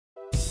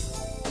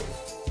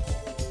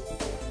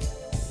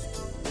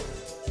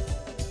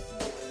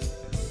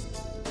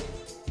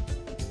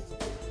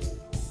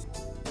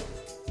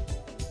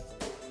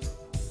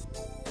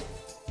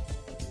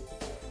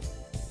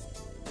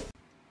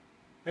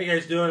How you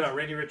guys doing?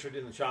 Randy Richard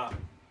in the shop.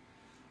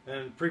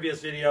 In the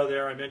previous video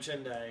there I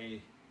mentioned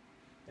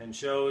and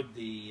showed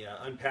the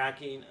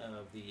unpacking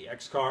of the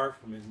X-Carve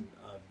from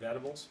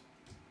Inventables.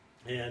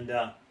 And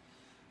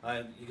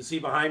you can see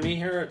behind me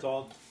here, it's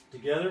all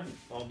together,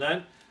 all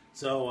done.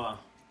 So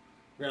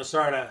we're going to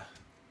start a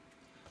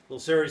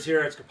little series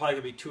here. It's probably going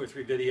to be 2 or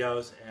 3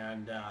 videos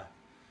and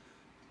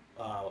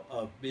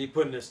of me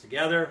putting this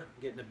together,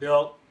 getting it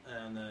built,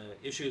 and the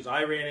issues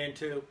I ran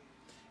into,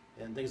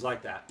 and things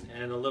like that.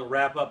 And a little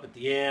wrap up at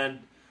the end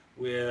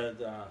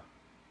with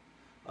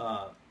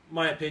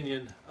my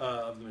opinion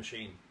of the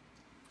machine.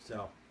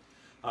 So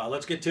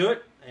let's get to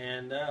it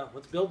and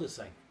let's build this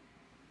thing.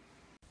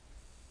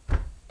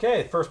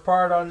 Okay, first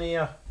part on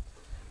the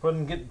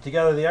getting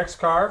together the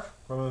X-Carve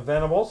from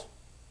Inventables.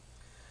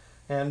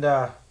 And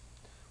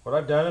what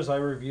I've done is I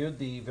reviewed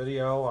the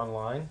video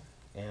online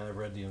and I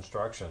read the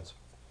instructions.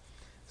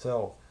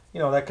 So, you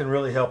know, that can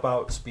really help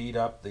out speed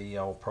up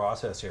the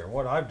process here.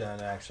 What I've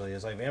done actually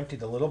is I've emptied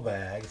the little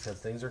bag, because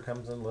things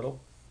comes in little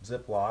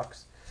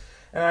Ziplocs,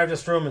 and I've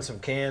just threw them in some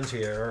cans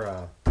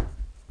here.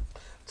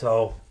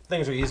 So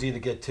things are easy to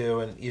get to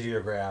and easier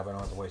to grab. I don't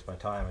have to waste my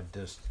time. I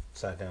just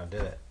sat down and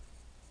did it.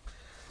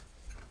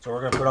 So we're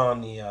going to put on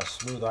the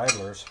smooth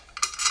idlers.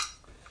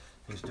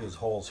 These two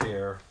holes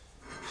here,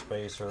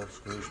 spacer,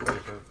 screw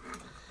spacer.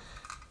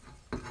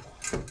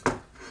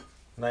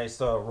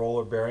 Nice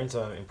roller bearings.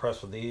 I'm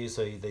impressed with these.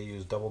 They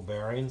use double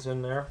bearings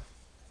in there.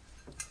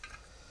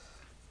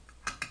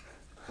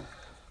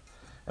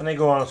 And they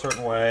go on a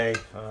certain way,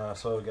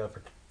 so we got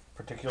a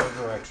particular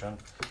direction.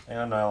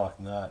 And a nylock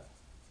nut.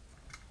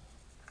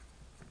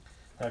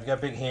 Now if you've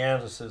got big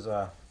hands, this is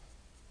a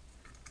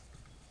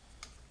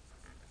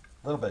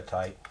little bit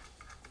tight.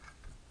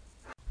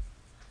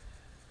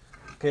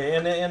 Okay,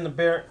 and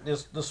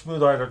the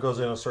smooth idler goes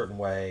in a certain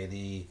way.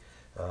 The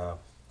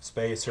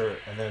spacer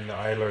and then the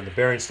idler, the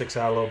bearing sticks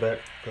out a little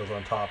bit, goes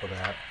on top of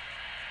that.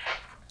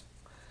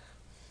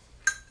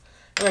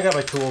 And I got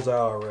my tools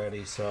out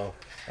already, so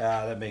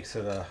that makes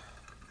it a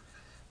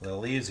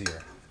little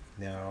easier.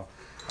 Now,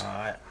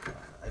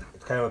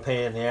 it's kind of a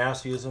pain in the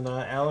ass using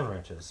Allen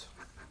wrenches.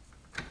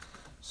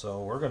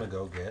 So we're going to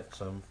go get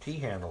some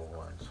T-handle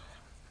ones.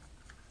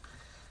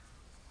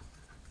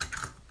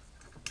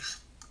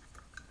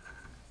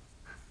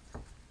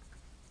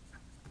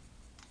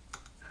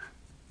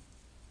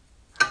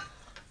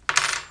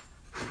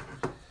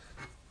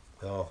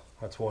 So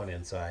that's one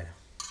inside.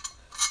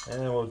 And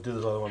then we'll do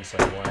this other one the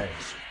same way.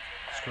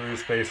 Screw,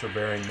 spacer,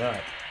 bearing,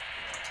 nut.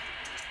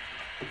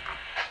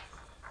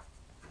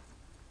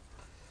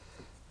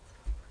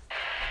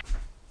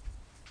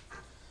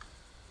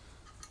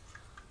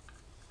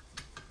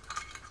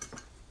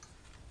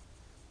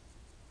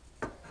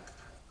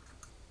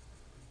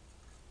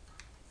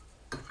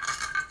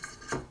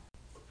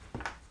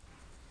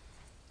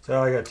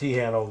 So I got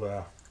T-handled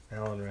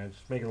Allen wrench,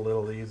 make it a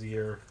little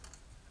easier.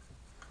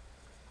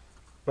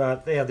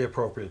 But they have the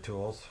appropriate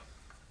tools.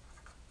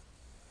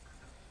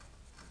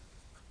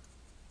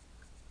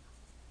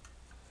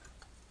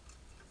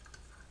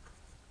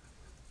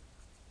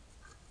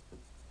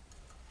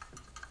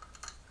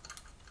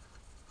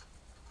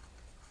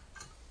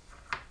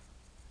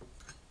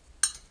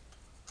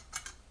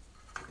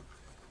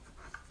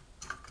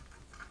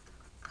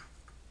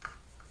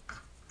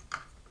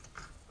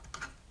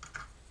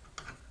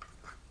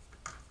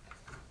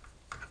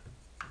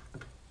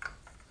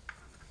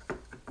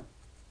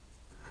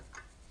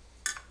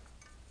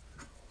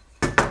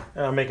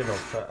 I'm making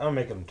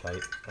them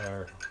tight.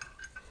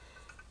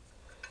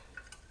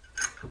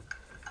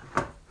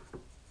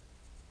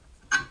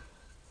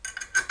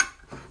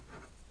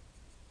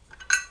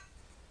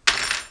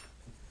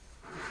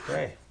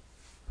 Okay.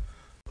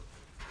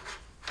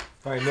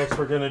 All right. Next,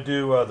 we're going to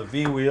do the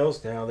V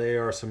wheels. Now they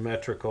are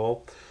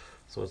symmetrical,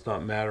 so it's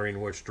not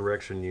mattering which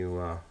direction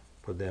you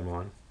put them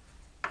on.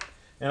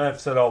 And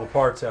I've set all the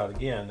parts out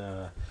again.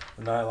 The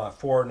nylock,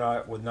 4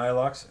 nut with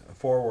nylocks,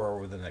 4 were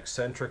with an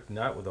eccentric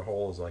nut with the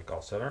hole is like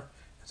all center,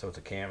 so it's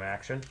a cam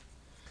action.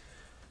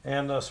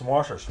 And some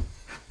washers.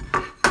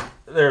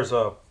 There's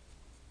 4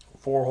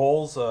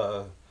 holes,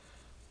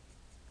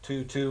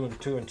 2, 2,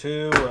 and 2 and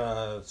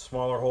 2.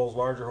 Smaller holes,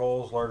 larger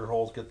holes. Larger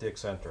holes get the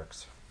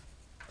eccentrics.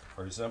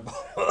 Pretty simple.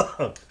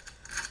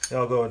 They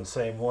all go in the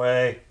same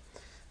way.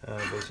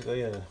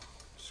 Basically, a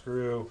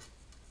screw,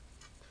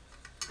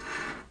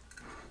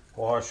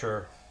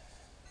 washer,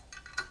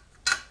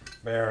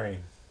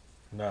 bearing,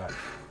 nut.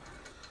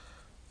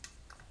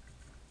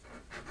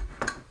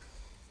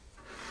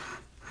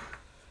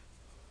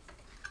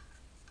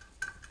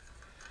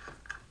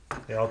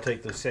 They all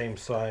take the same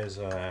size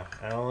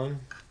Allen,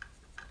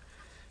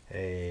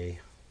 a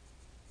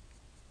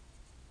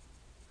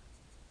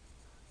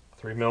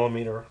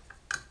 3mm,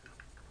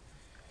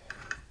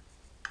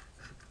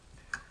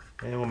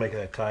 and we'll make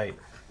that tight.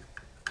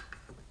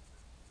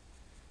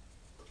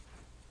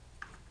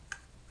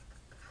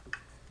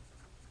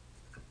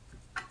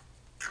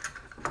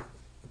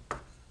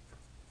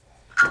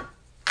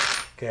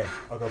 Okay,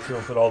 I'll go through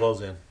and put all those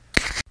in.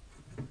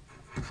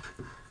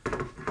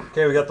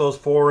 Okay, we got those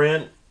 4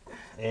 in,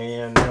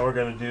 and now we're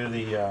going to do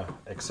the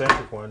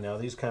eccentric one. Now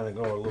these kind of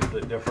go a little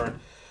bit different.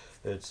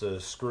 It's a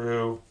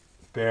screw,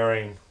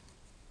 bearing,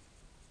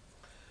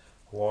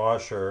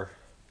 washer,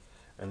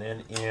 and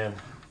then in,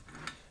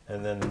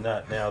 and then the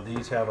nut. Now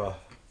these have a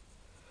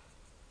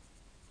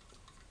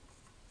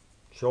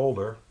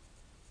shoulder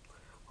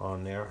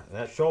on there, and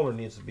that shoulder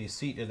needs to be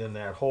seated in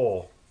that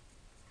hole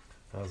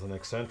as an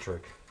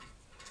eccentric.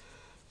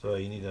 So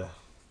you need to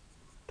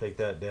take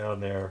that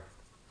down there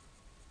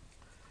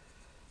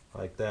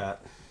like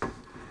that,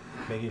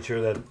 making sure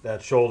that that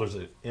shoulder's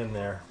in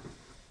there.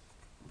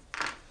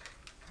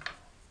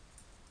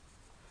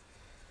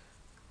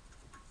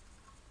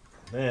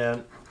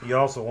 Then you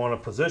also want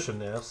to position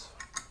this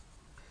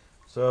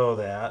so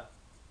that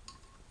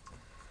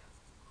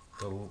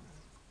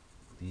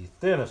the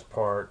thinnest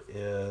part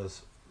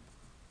is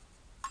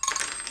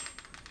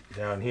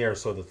down here,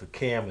 so that the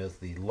cam is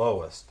the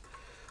lowest.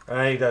 And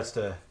I think that's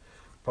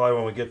probably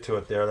when we get to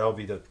it there, that'll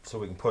be so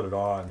we can put it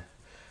on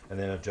and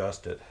then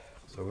adjust it.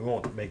 So we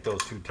won't make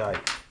those too tight.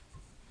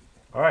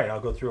 Alright, I'll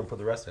go through and put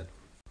the rest in.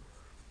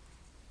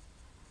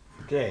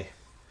 Okay,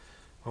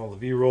 all the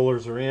V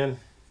rollers are in,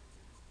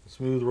 the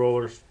smooth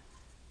rollers,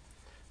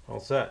 all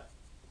set.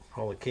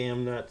 All the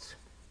cam nuts,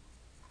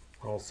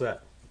 all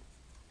set.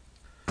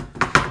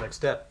 Next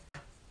step.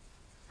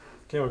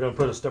 Okay, we're going to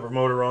put a stepper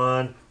motor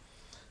on,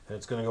 and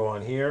it's going to go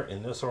on here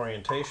in this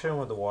orientation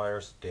with the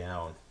wires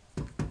down.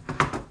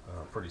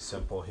 Pretty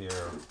simple here.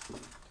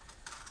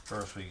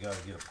 First we got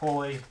to get a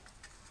pulley,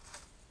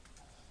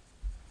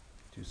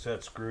 2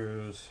 set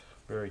screws,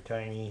 very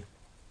tiny,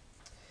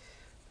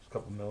 just a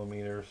couple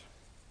millimeters.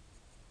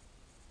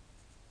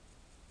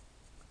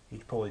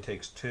 Each pulley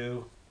takes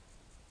 2.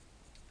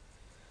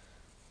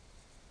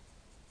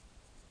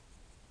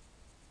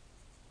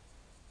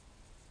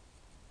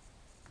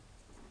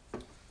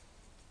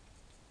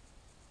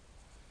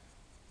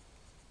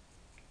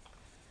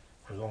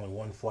 There's only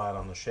one flat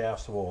on the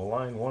shaft, so we'll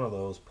align one of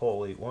those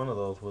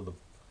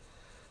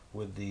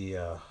with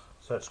the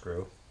set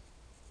screw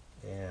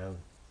and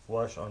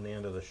flush on the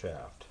end of the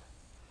shaft.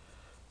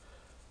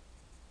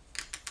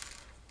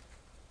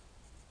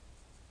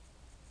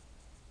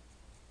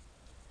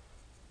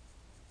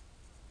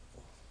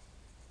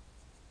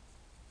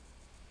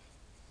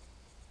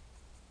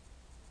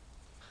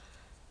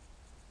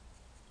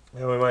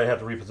 And we might have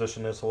to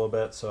reposition this a little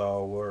bit,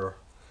 so we're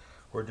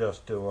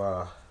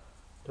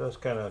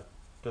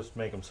just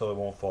make them so it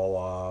won't fall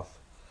off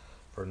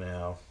for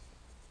now.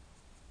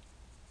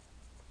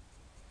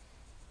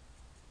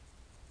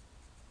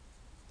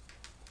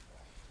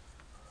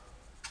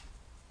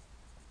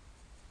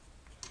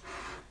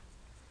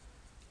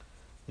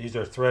 These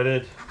are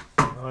threaded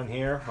on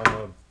here on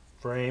the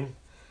frame,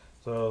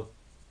 so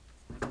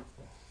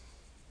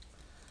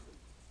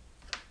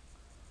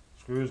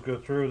screws go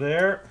through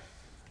there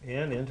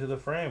and into the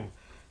frame.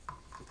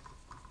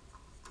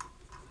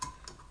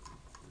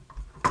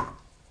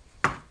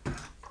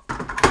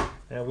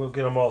 And we'll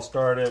get them all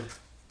started.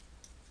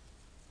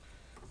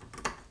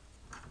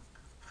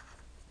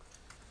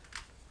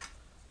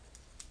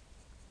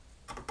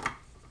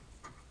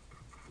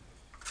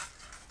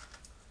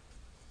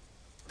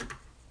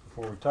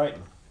 Before we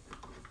tighten.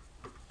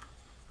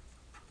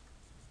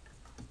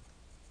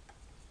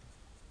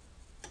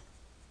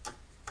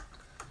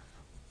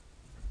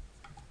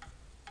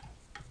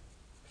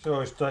 So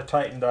always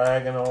tighten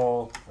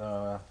diagonal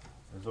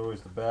is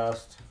always the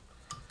best.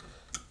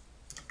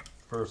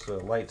 First a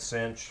light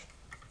cinch.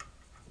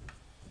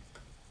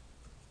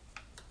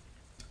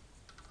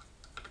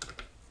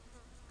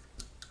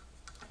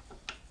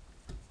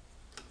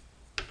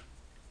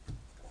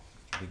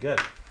 Should be good.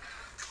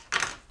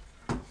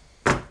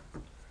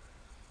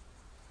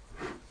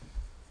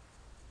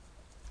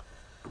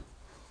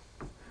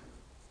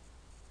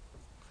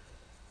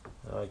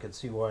 I can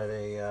see why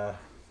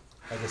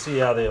I can see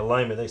how the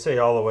alignment, they say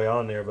all the way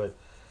on there, but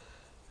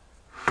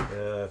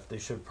they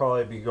should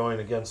probably be going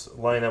against,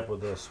 line up with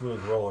the smooth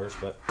rollers.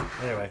 But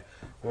anyway,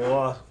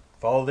 we'll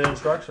follow the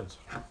instructions.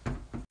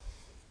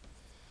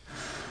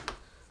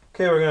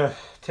 Okay, we're going to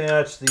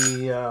attach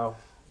the,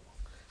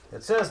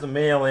 it says the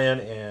male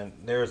in, and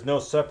there's no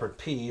separate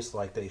piece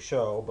like they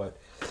show, but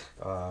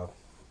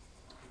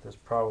this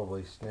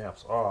probably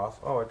snaps off.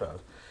 Oh, it does.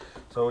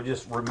 So we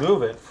just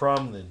remove it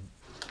from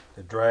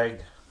the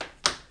drag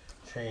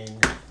chain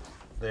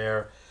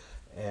there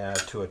and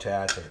to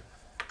attach it.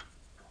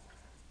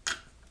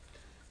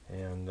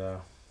 And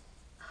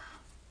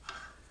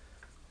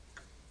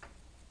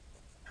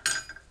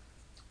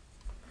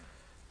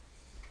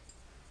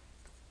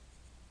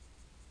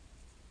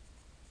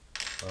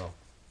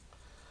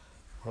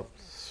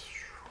oops.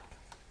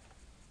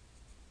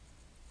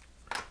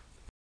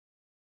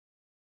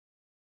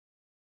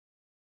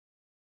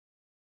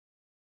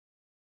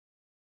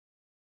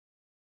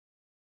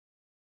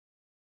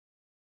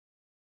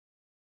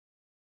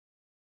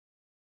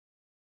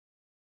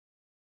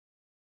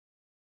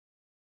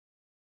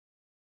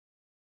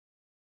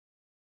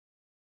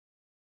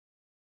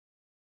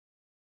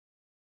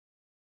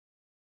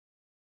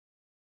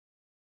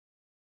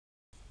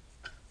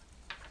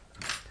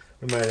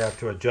 We might have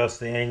to adjust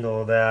the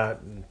angle of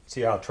that and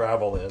see how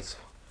travel is.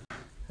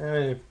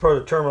 And you put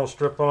a terminal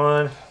strip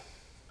on.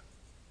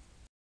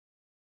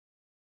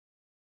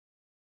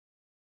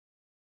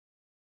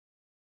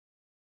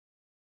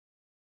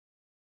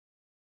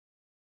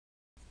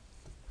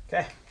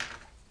 Okay.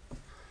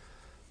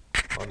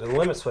 On to the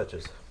limit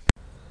switches.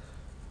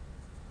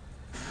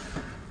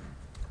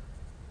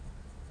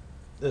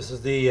 This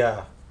is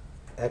the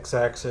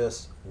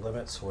X-axis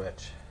limit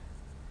switch.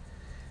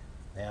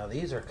 Now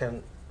these are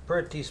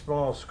pretty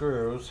small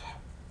screws.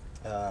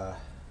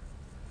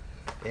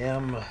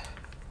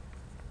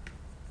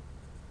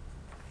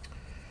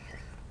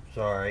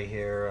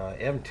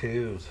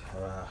 M2s,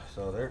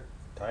 so they're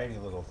tiny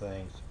little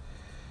things.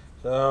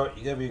 So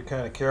you gotta be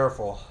kind of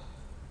careful.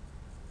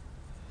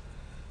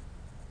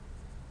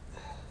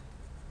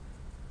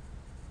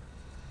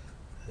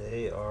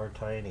 They are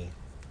tiny.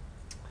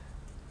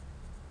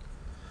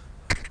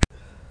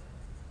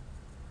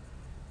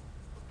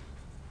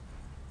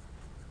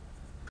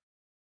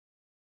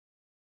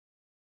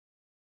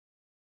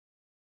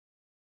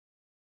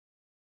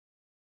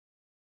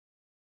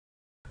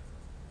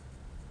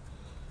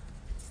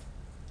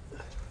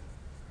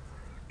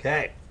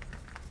 Okay.